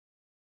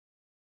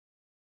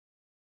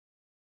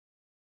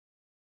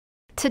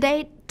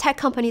Today, tech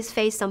companies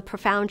face some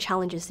profound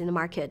challenges in the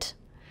market.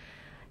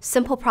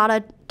 Simple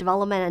product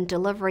development and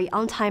delivery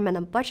on time and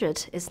on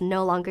budget is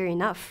no longer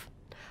enough.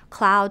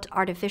 Cloud,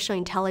 artificial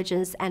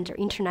intelligence, and the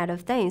Internet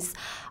of Things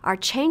are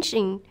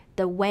changing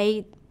the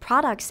way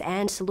products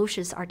and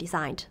solutions are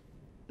designed.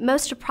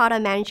 Most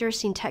product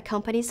managers in tech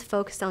companies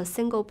focus on a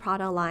single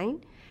product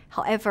line.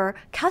 However,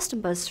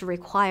 customers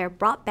require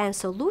broadband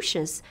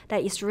solutions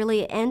that is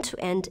really an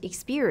end-to-end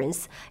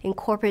experience,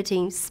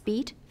 incorporating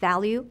speed,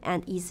 value,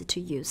 and ease to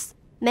use.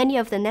 Many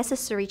of the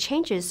necessary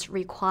changes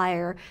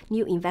require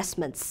new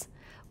investments,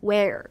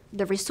 where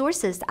the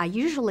resources are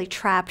usually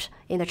trapped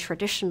in the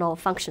traditional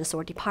functions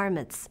or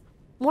departments.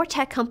 More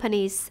tech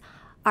companies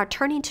are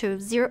turning to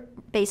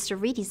zero-based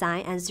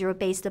redesign and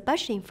zero-based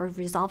budgeting for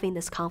resolving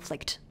this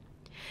conflict.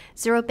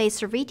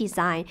 Zero-based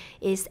redesign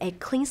is a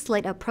clean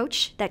slate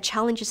approach that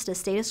challenges the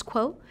status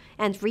quo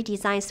and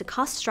redesigns the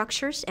cost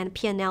structures and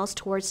P&Ls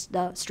towards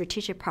the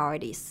strategic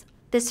priorities.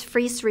 This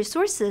frees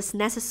resources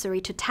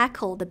necessary to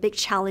tackle the big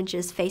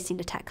challenges facing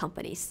the tech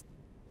companies.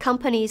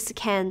 Companies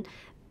can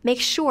make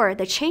sure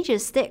the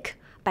changes stick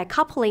by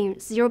coupling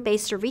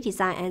zero-based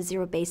redesign and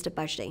zero-based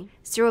budgeting.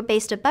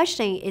 Zero-based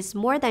budgeting is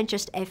more than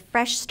just a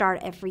fresh start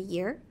every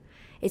year.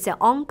 It's an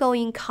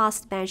ongoing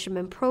cost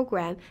management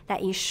program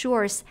that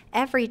ensures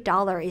every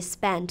dollar is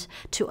spent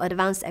to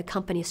advance a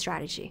company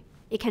strategy.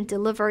 It can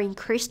deliver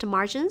increased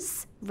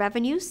margins,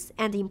 revenues,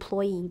 and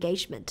employee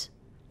engagement.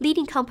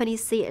 Leading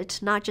companies see it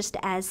not just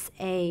as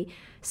a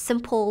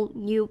simple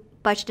new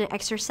budgeting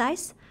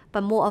exercise,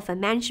 but more of a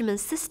management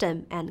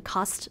system and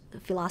cost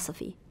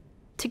philosophy.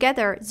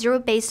 Together,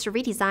 zero-based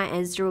redesign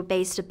and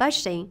zero-based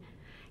budgeting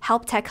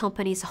help tech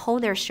companies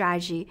hone their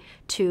strategy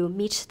to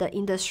meet the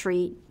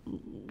industry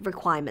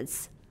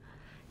requirements,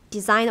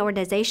 design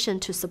organization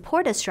to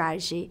support the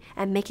strategy,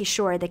 and making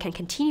sure they can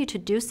continue to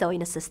do so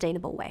in a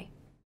sustainable way.